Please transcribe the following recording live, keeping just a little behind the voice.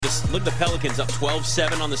Look at the Pelicans up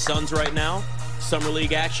 12-7 on the Suns right now. Summer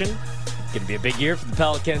League action. Going to be a big year for the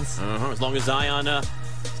Pelicans. As long as Zion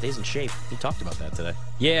stays in shape. We talked about that today.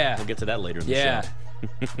 Yeah. We'll get to that later in the show.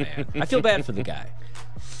 Man, I feel bad for the guy.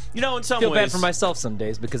 You know, in some I feel ways. bad for myself some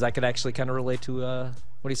days because I could actually kind of relate to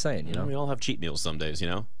what he's saying, you know? We all have cheat meals some days, you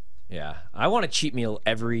know? Yeah. I want a cheat meal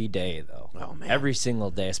every day, though. Oh, man. Every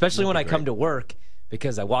single day, especially when I come to work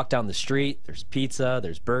because I walk down the street, there's pizza,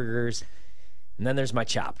 there's burgers, and then there's my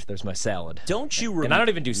Chopped, there's my salad. Don't you And I don't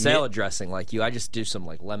even do salad dressing like you. I just do some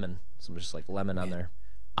like lemon, lemon on there.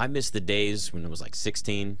 I miss the days when it was like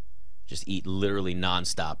 16, just eat literally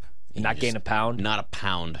nonstop. Not gain a pound? Not a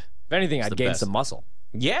pound. If anything, I'd gain best. some muscle.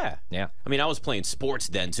 Yeah. Yeah. I mean, I was playing sports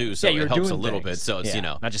then, too, so you're it helps doing a little things. bit. So it's, you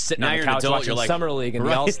know. Not just sitting now on the you're an couch adult, watching you're like, Summer League and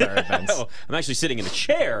the All-Star events. I'm actually sitting in a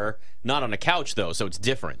chair, not on a couch, though, so it's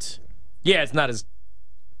different. Yeah, it's not as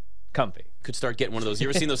comfy. Could start getting one of those. You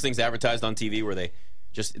ever seen those things advertised on TV where they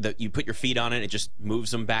you put your feet on it, and it just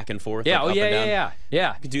moves them back and forth? Yeah, like up and down?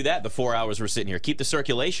 Yeah. You could do that the 4 hours we're sitting here. Keep the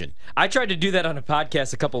circulation. I tried to do that on a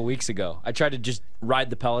podcast a couple of weeks ago. I tried to just ride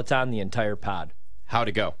the Peloton the entire pod. How'd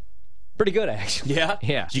it go? Pretty good, actually. Yeah?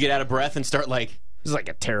 Yeah. Did you get out of breath and start like... It was like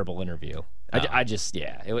a terrible interview.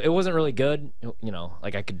 It wasn't really good. You know,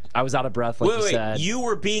 like I was out of breath, like you said. You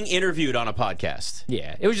were being interviewed on a podcast.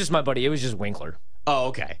 Yeah, it was just my buddy. It was just Winkler. Oh,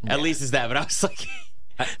 okay. Yeah. At least it's that. But I was like...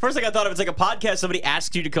 First thing I thought of, it's like a podcast. Somebody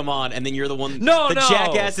asks you to come on, and then you're the one. No.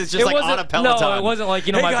 Jackass is just like on a Peloton. No, it wasn't like,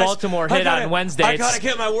 my guys, Baltimore hit on Wednesday. I gotta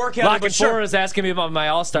get my workout. Lock and Four is asking me about my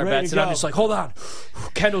All-Star bets, and I'm just like, hold on.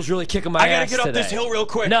 Kendall's really kicking my ass I gotta get up today. this hill real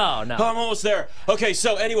quick. No. I'm almost there. Okay,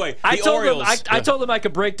 so anyway, I told Orioles. I told him I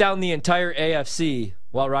could break down the entire AFC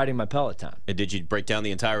while riding my Peloton. And did you break down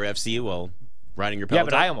the entire FC while riding your Peloton?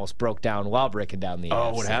 Yeah, but I almost broke down while breaking down the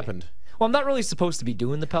AFC. Oh, what happened? Well, I'm not really supposed to be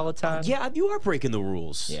doing the Peloton. Yeah, you are breaking the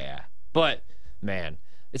rules. Yeah. But, man,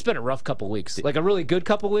 it's been a rough couple weeks. Like a really good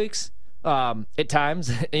couple weeks at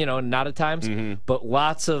times, not at times. Mm-hmm. But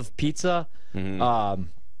lots of pizza. Mm-hmm.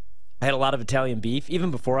 I had a lot of Italian beef.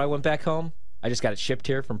 Even before I went back home, I just got it shipped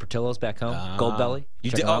here from Portillo's back home. Gold Belly.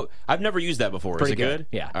 You did? Oh, I've never used that before. Pretty Is it good?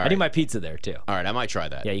 Yeah. All I need my pizza there, too. All right, I might try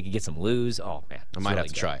that. Yeah, you could get some Lou's. Oh, man. I might have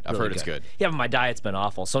to try it. I've heard it's good. Yeah, but my diet's been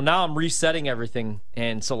awful. So now I'm resetting everything.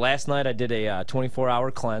 And so last night I did a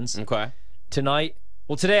 24-hour cleanse. Okay. Today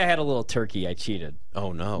I had a little turkey. I cheated.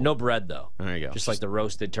 Oh, no. No bread, though. There you go. Just like the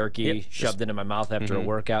roasted turkey, shoved it in my mouth after a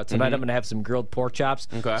workout. Tonight I'm going to have some grilled pork chops.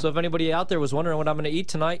 Okay. So if anybody out there was wondering what I'm going to eat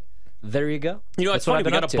tonight, there you go. It's funny. We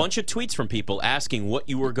got a bunch of tweets from people asking what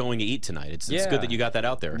you were going to eat tonight. It's good that you got that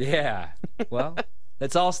out there. Yeah. Well,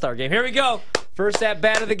 it's All-Star Game. Here we go. First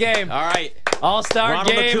at-bat of the game. All right. All-Star Ronald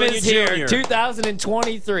Game Acuna is here. Jr.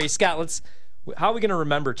 2023. Scott, how are we going to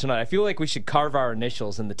remember tonight? I feel like we should carve our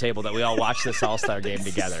initials in the table that we all watch this All-Star Game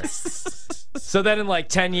together. So then in like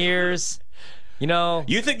 10 years,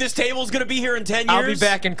 You think this table's going to be here in 10 years? I'll be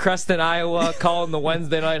back in Creston, Iowa, calling the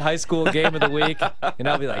Wednesday night high school game of the week. And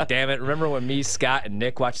I'll be like, damn it, remember when me, Scott, and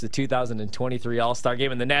Nick watched the 2023 All-Star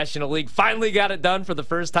Game and the National League finally got it done for the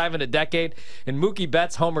first time in a decade? And Mookie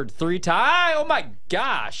Betts homered 3 times. Oh, my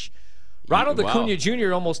gosh. Ronald Acuna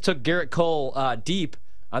Jr. almost took Garrett Cole deep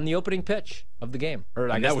on the opening pitch of the game. Or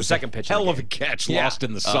I guess that was the second pitch. Hell of a catch, lost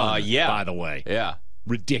in the sun, by the way. Yeah.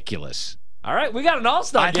 Ridiculous. All right, we got an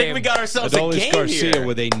All-Star game. I think we got ourselves Adolis a game Garcia here.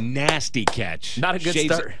 with a nasty catch. Not a good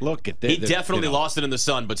start. Look at that. He definitely lost it in the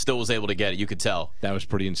sun, but still was able to get it. You could tell. That was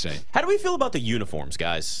pretty insane. How do we feel about the uniforms,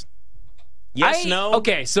 guys? Yes, no?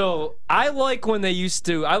 Okay, so I like when they used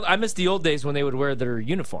to. I miss the old days when they would wear their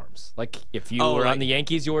uniforms. Like if you were on the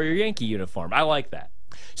Yankees, you wore your Yankee uniform. I like that.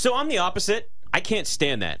 So I'm the opposite. I can't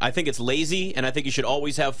stand that. I think it's lazy, and I think you should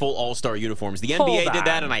always have full All-Star uniforms. The NBA did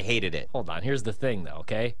that, and I hated it. Hold on. Here's the thing, though,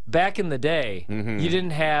 okay? Back in the day, you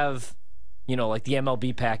didn't have, like the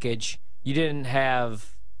MLB package. You didn't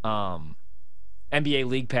have NBA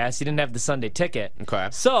League Pass. You didn't have the Sunday Ticket. Okay.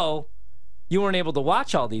 So you weren't able to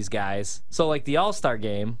watch all these guys. So, like the All-Star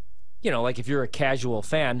game, like if you're a casual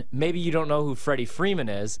fan, maybe you don't know who Freddie Freeman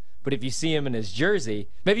is, but if you see him in his jersey,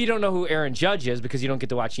 maybe you don't know who Aaron Judge is because you don't get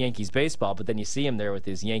to watch Yankees baseball, but then you see him there with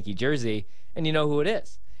his Yankee jersey, and you know who it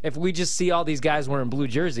is. If we just see all these guys wearing blue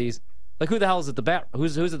jerseys, like who the hell is at the bat?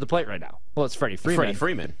 Who's at the plate right now? Well, it's Freddie Freeman. Freddie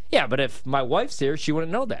Freeman. Yeah, but if my wife's here, she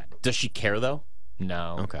wouldn't know that. Does she care, though?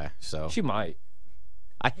 No. Okay, so. She might.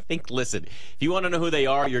 I think, listen, if you want to know who they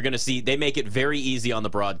are, you're going to see, they make it very easy on the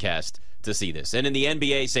broadcast to see this. And in the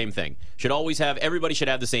NBA, same thing. Everybody should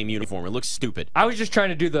have the same uniform. It looks stupid. I was just trying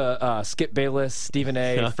to do the Skip Bayless, Stephen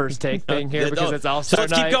A. first take thing here because it's All-Star So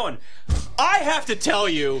let's night. keep going. I have to tell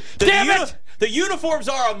you, the uniforms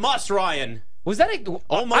are a must, Ryan. Was that I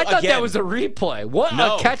thought that was a replay. What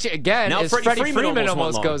a catch again. Now Freddie Freeman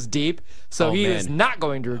almost goes deep, so he is not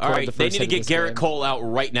going to record All right, the first they need to get Garrett game. Cole out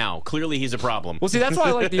right now. Clearly he's a problem. Well, see, that's why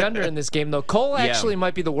I like the under in this game, though. Cole actually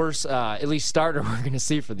might be the worst, at least starter we're going to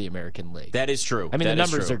see for the American League. That is true. I mean, the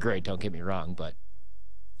numbers are great, don't get me wrong, but...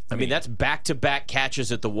 I mean, that's back-to-back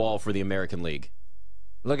catches at the wall for the American League.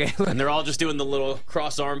 Look. And they're all just doing the little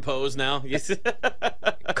cross-arm pose now.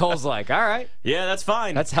 Cole's like, all right. Yeah, that's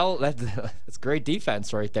fine. That's great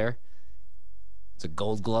defense right there. It's a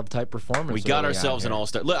Gold Glove type performance. We got ourselves an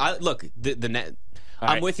all-star. Look,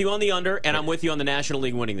 I'm with you on the under, and I'm with you on the National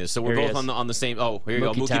League winning this. So we're both on the same. Oh, here you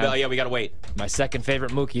go. Mookie Bell. Yeah, we got to wait. My second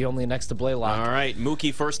favorite Mookie, only next to Blaylock. All right,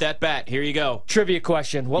 Mookie first at bat. Here you go. Trivia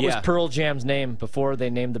question. What was Pearl Jam's name before they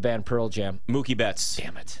named the band Pearl Jam? Mookie Betts.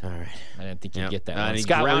 Damn it. All right. I didn't think you'd get that one.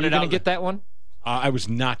 Scott, were you going to get that one? I was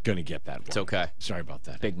not going to get that one. It's okay. Sorry about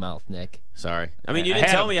that. Big mouth, Nick. Sorry. I mean, you didn't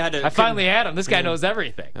tell me I had to. I finally had him. This guy knows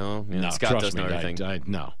everything. Oh, yeah, no, Scott does know everything.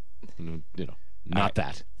 No. Not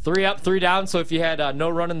that. 3 up, 3 down. So if you had no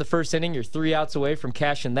run in the first inning, you're 3 outs away from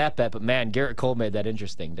cashing that bet. But man, Garrett Cole made that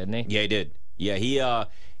interesting, didn't he? Yeah, he did. Yeah, he.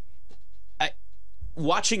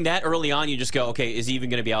 Watching that early on, you just go, okay, is he even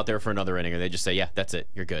going to be out there for another inning? Or they just say, yeah, that's it,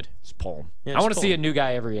 you're good. Just pull him. Yeah, I want to see a new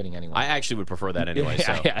guy every inning anyway. I actually would prefer that anyway.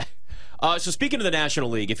 Yeah. So speaking of the National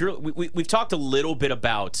League, we've talked a little bit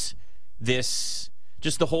about this,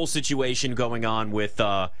 just the whole situation going on with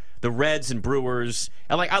the Reds and Brewers,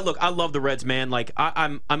 and I love the Reds, man. Like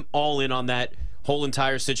I'm all in on that whole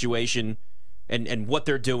entire situation, and what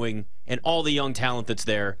they're doing, and all the young talent that's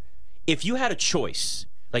there. If you had a choice,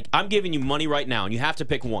 like I'm giving you money right now, and you have to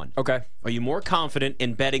pick one. Okay. Are you more confident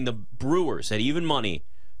in betting the Brewers at even money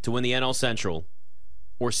to win the NL Central,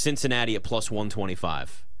 or Cincinnati at plus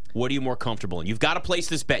 125? What are you more comfortable in? You've got to place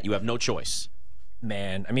this bet. You have no choice.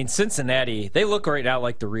 Man, I mean, Cincinnati, they look right now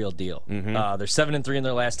like the real deal. Mm-hmm. They're 7-3 in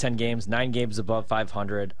their last 10 games, 9 games above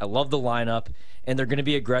 500. I love the lineup, and they're going to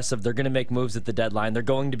be aggressive. They're going to make moves at the deadline. They're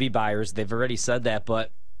going to be buyers. They've already said that,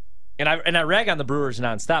 but and I rag on the Brewers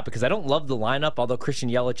nonstop because I don't love the lineup, although Christian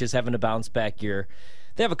Yelich is having a bounce-back year.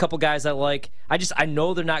 They have a couple guys I like. I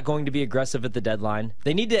know they're not going to be aggressive at the deadline.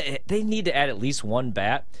 They need to add at least one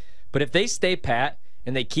bat, but if they stay pat,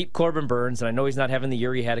 and they keep Corbin Burns, and I know he's not having the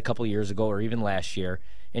year he had a couple years ago or even last year,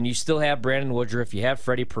 and you still have Brandon Woodruff, you have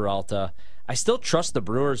Freddie Peralta, I still trust the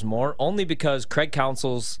Brewers more, only because Craig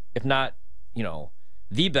Counsell's, if not,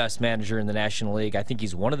 the best manager in the National League. I think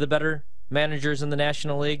he's one of the better managers in the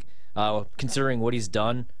National League, considering what he's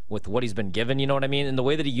done with what he's been given, you know what I mean? And the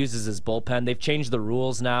way that he uses his bullpen. They've changed the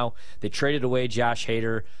rules now. They traded away Josh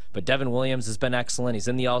Hader, but Devin Williams has been excellent. He's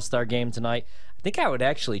in the All-Star game tonight. I think I would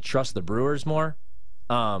actually trust the Brewers more.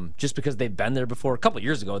 Just because they've been there before. A couple of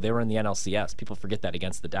years ago, they were in the NLCS. People forget that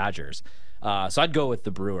against the Dodgers. So I'd go with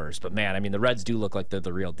the Brewers. But, man, I mean, the Reds do look like they're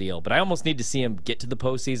the real deal. But I almost need to see them get to the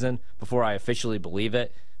postseason before I officially believe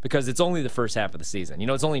it because it's only the first half of the season.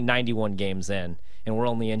 It's only 91 games in, and we're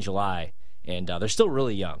only in July, and they're still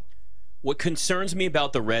really young. What concerns me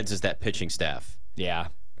about the Reds is that pitching staff. Yeah.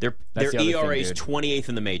 Their ERA is 28th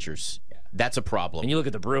in the majors. That's a problem. And you look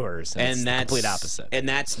at the Brewers, and it's the complete opposite. And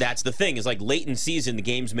that's the thing. Is like late in season, the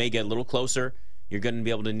games may get a little closer. You're going to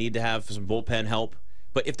be able to need to have some bullpen help.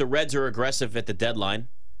 But if the Reds are aggressive at the deadline,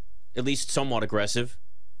 at least somewhat aggressive,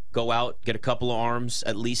 go out, get a couple of arms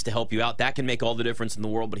at least to help you out, that can make all the difference in the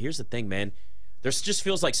world. But here's the thing, man. There just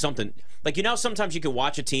feels like something. Like, sometimes you can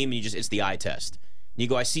watch a team and it's the eye test. And you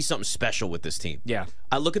go, I see something special with this team. Yeah.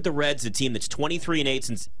 I look at the Reds, a team that's 23-8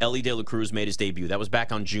 since Elly De La Cruz made his debut. That was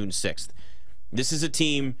back on June 6th. This is a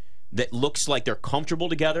team that looks like they're comfortable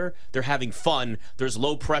together. They're having fun. There's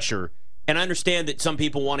low pressure. And I understand that some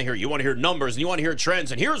people want to hear numbers and you want to hear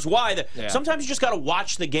trends. And here's why. Sometimes you just got to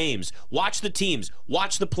watch the games, watch the teams,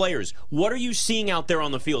 watch the players. What are you seeing out there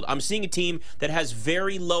on the field? I'm seeing a team that has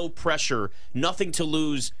very low pressure, nothing to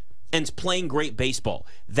lose, and is playing great baseball.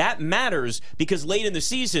 That matters because late in the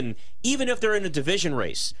season, even if they're in a division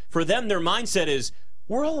race, for them, their mindset is,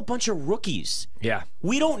 we're all a bunch of rookies. Yeah.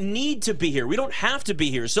 We don't need to be here. We don't have to be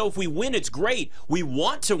here. So if we win, it's great. We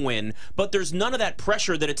want to win, but there's none of that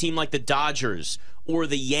pressure that a team like the Dodgers or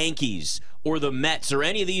the Yankees or the Mets or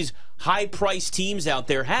any of these high-priced teams out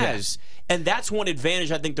there has. Yeah. And that's one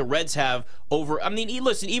advantage I think the Reds have over,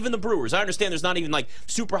 listen, even the Brewers. I understand there's not even like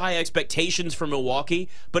super high expectations for Milwaukee,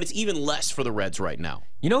 but it's even less for the Reds right now.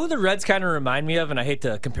 You know who the Reds kind of remind me of, and I hate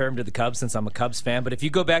to compare them to the Cubs since I'm a Cubs fan, but if you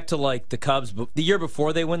go back to like the Cubs, the year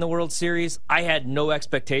before they win the World Series, I had no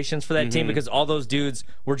expectations for that team because all those dudes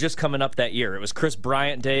were just coming up that year. It was Chris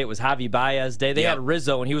Bryant Day. It was Javi Baez Day. They had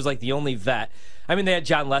Rizzo, and he was like the only vet. I mean, they had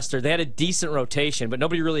John Lester. They had a decent rotation, but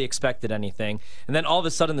nobody really expected anything. And then all of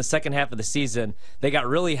a sudden, the second half of the season, they got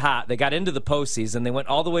really hot. They got into the postseason. They went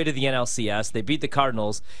all the way to the NLCS. They beat the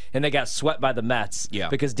Cardinals, and they got swept by the Mets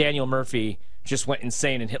because Daniel Murphy just went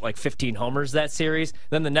insane and hit like 15 homers that series.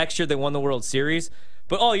 Then the next year, they won the World Series.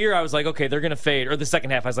 But all year, I was like, okay, they're going to fade. Or the second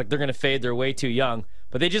half, I was like, they're going to fade. They're way too young.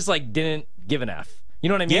 But they just like didn't give an F. You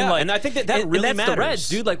know what I mean? Yeah, like, and I think that really that's matters. The Reds,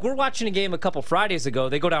 dude. Like, we're watching a game a couple Fridays ago.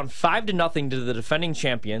 They go down 5-0 to the defending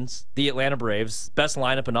champions, the Atlanta Braves, best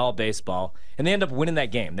lineup in all baseball, and they end up winning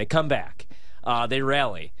that game. They come back. They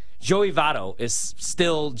rally. Joey Votto is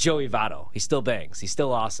still Joey Votto. He still bangs. He's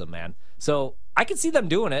still awesome, man. So I can see them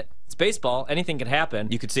doing it. It's baseball. Anything can happen.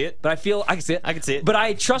 You could see it? But I can see it. I can see it. But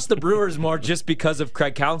I trust the Brewers more just because of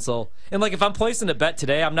Craig Counsell. And, like, if I'm placing a bet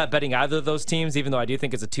today, I'm not betting either of those teams, even though I do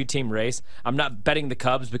think it's a two-team race. I'm not betting the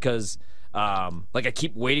Cubs because, like, I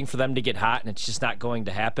keep waiting for them to get hot, and it's just not going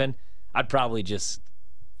to happen. I'd probably just,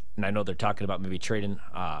 and I know they're talking about maybe trading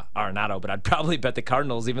Arenado, but I'd probably bet the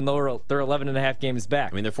Cardinals, even though they're 11.5 games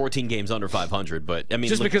back. I mean, they're 14 games under 500, but I mean,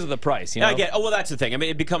 just because of the price, you know? I get. Oh, well, that's the thing. I mean,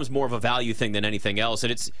 it becomes more of a value thing than anything else,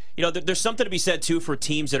 and it's there's something to be said too for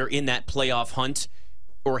teams that are in that playoff hunt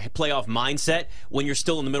or playoff mindset when you're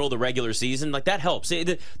still in the middle of the regular season. Like, that helps.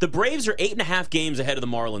 The Braves are 8.5 games ahead of the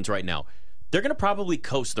Marlins right now. They're going to probably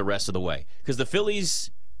coast the rest of the way because the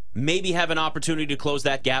Phillies maybe have an opportunity to close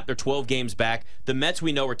that gap. They're 12 games back. The Mets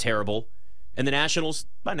we know are terrible. And the Nationals,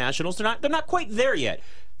 they're not quite there yet.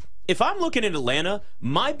 If I'm looking at Atlanta,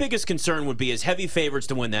 my biggest concern would be as heavy favorites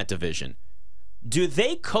to win that division. Do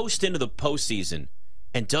they coast into the postseason,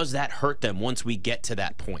 and does that hurt them once we get to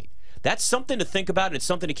that point? That's something to think about, and it's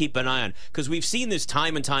something to keep an eye on, because we've seen this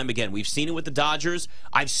time and time again. We've seen it with the Dodgers.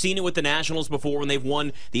 I've seen it with the Nationals before when they've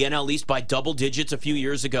won the NL East by double digits a few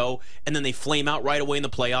years ago, and then they flame out right away in the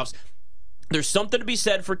playoffs. There's something to be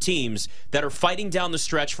said for teams that are fighting down the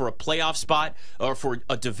stretch for a playoff spot or for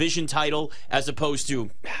a division title, as opposed to,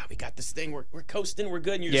 we got this thing, we're coasting, we're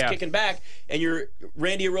good, and you're just kicking back, and you're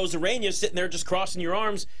Randy Arozarena sitting there just crossing your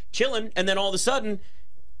arms, chilling, and then all of a sudden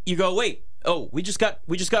you go, wait, we just got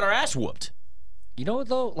our ass whooped. You know what,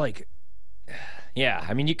 though? Like, yeah,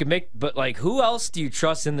 I mean, you can make, but like, who else do you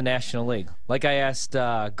trust in the National League? Like I asked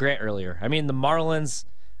Grant earlier. I mean, the Marlins,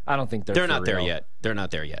 I don't think they're not for there real. yet. They're not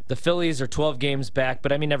there yet. The Phillies are 12 games back,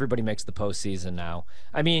 but I mean, everybody makes the postseason now.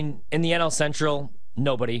 I mean, in the NL Central,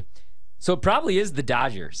 nobody. So it probably is the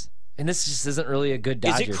Dodgers. And this just isn't really a good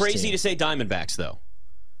Dodgers team. Is it crazy team. to say Diamondbacks, though?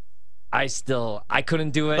 I couldn't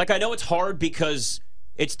do it. Like, I know it's hard because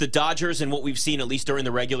it's the Dodgers and what we've seen, at least during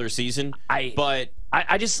the regular season. But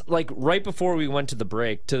I just, like, right before we went to the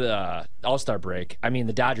break, to the All-Star break, I mean,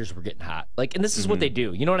 the Dodgers were getting hot. Like, and this is what they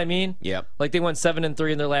do. You know what I mean? Yep. Like, they went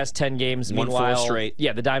 7-3 in their last 10 games. Won Meanwhile, 4 straight.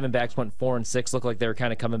 Yeah, the Diamondbacks went 4-6. Looked like they were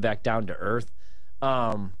kind of coming back down to earth.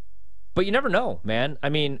 But you never know, man. I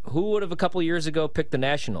mean, who would have a couple years ago picked the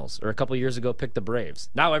Nationals or a couple years ago picked the Braves?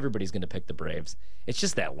 Now everybody's going to pick the Braves. It's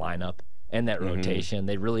just that lineup and that rotation.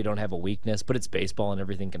 They really don't have a weakness, but it's baseball and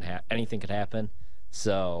anything could happen.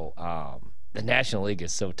 So the National League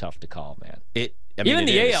is so tough to call, man. Even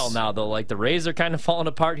the AL now, though, like the Rays are kind of falling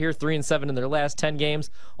apart here, 3-7 in their last 10 games.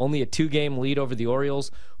 Only a 2-game lead over the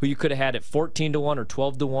Orioles, who you could have had at 14-1 or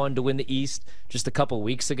 12-1 to win the East just a couple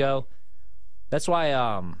weeks ago. That's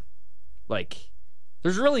why,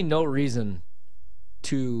 there's really no reason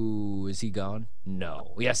to. Is he gone?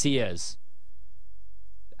 No. Yes, he is.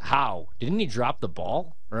 How? Didn't he drop the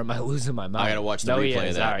ball? Or am I losing my mind? I got to watch the replay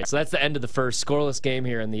of that. All right, so that's the end of the first scoreless game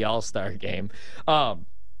here in the All-Star game.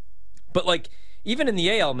 But, like, even in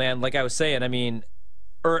the AL, man, like I was saying,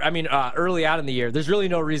 early out in the year, there's really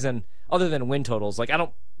no reason other than win totals. Like, I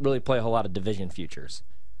don't really play a whole lot of division futures.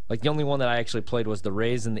 Like, the only one that I actually played was the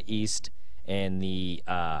Rays in the East and the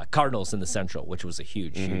Cardinals in the Central, which was a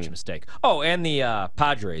huge mistake. Oh, and the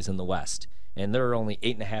Padres in the West. And they're only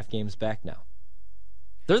 8.5 games back now.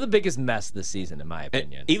 They're the biggest mess this season, in my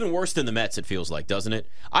opinion. Even worse than the Mets, it feels like, doesn't it?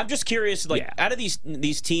 I'm just curious, out of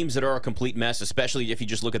these teams that are a complete mess, especially if you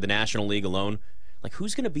just look at the National League alone, like,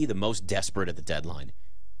 who's going to be the most desperate at the deadline?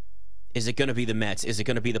 Is it going to be the Mets? Is it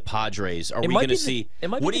going to be the Padres? Are we going to see? It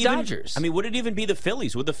might be the Dodgers. I mean, would it even be the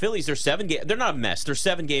Phillies? With the Phillies, they're 7 games. They're not a mess. They're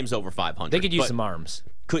 7 games over 500. They could use some arms.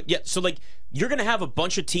 So, like, you're going to have a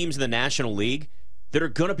bunch of teams in the National League that are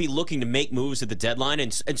going to be looking to make moves at the deadline,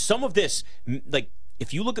 and some of this, like,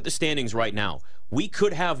 if you look at the standings right now, we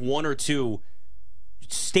could have 1 or 2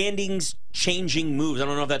 standings changing moves. I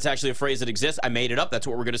don't know if that's actually a phrase that exists. I made it up. That's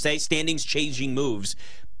what we're going to say. Standings changing moves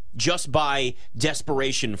just by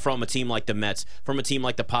desperation from a team like the Mets, from a team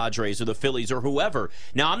like the Padres or the Phillies or whoever.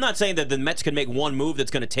 Now, I'm not saying that the Mets can make one move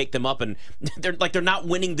that's going to take them up, and they're not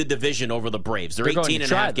winning the division over the Braves. They're 18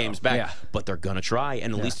 and a half games back, but they're going to try,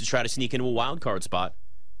 and at least to try to sneak into a wild card spot.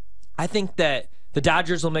 I think that the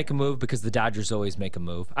Dodgers will make a move because the Dodgers always make a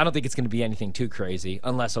move. I don't think it's going to be anything too crazy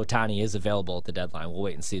unless Ohtani is available at the deadline. We'll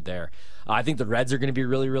wait and see there. I think the Reds are going to be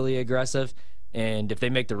really, really aggressive. And if they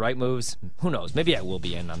make the right moves, who knows? Maybe I will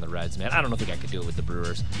be in on the Reds, man. I don't think I could do it with the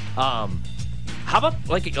Brewers. How about,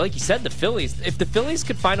 like you said, the Phillies? If the Phillies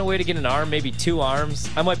could find a way to get an arm, maybe 2 arms,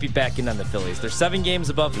 I might be back in on the Phillies. They're 7 games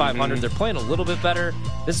above 500. They're playing a little bit better.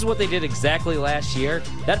 This is what they did exactly last year.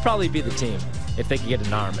 That'd probably be the team if they could get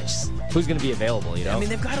an arm. It's just, who's going to be available, you know? I mean,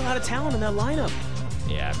 they've got a lot of talent in that lineup.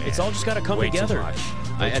 Yeah, man. It's all just got to come Way together. Too much.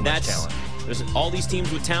 And Too much that's talent. There's all these teams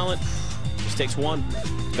with talent. Just takes one.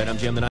 BetMGM the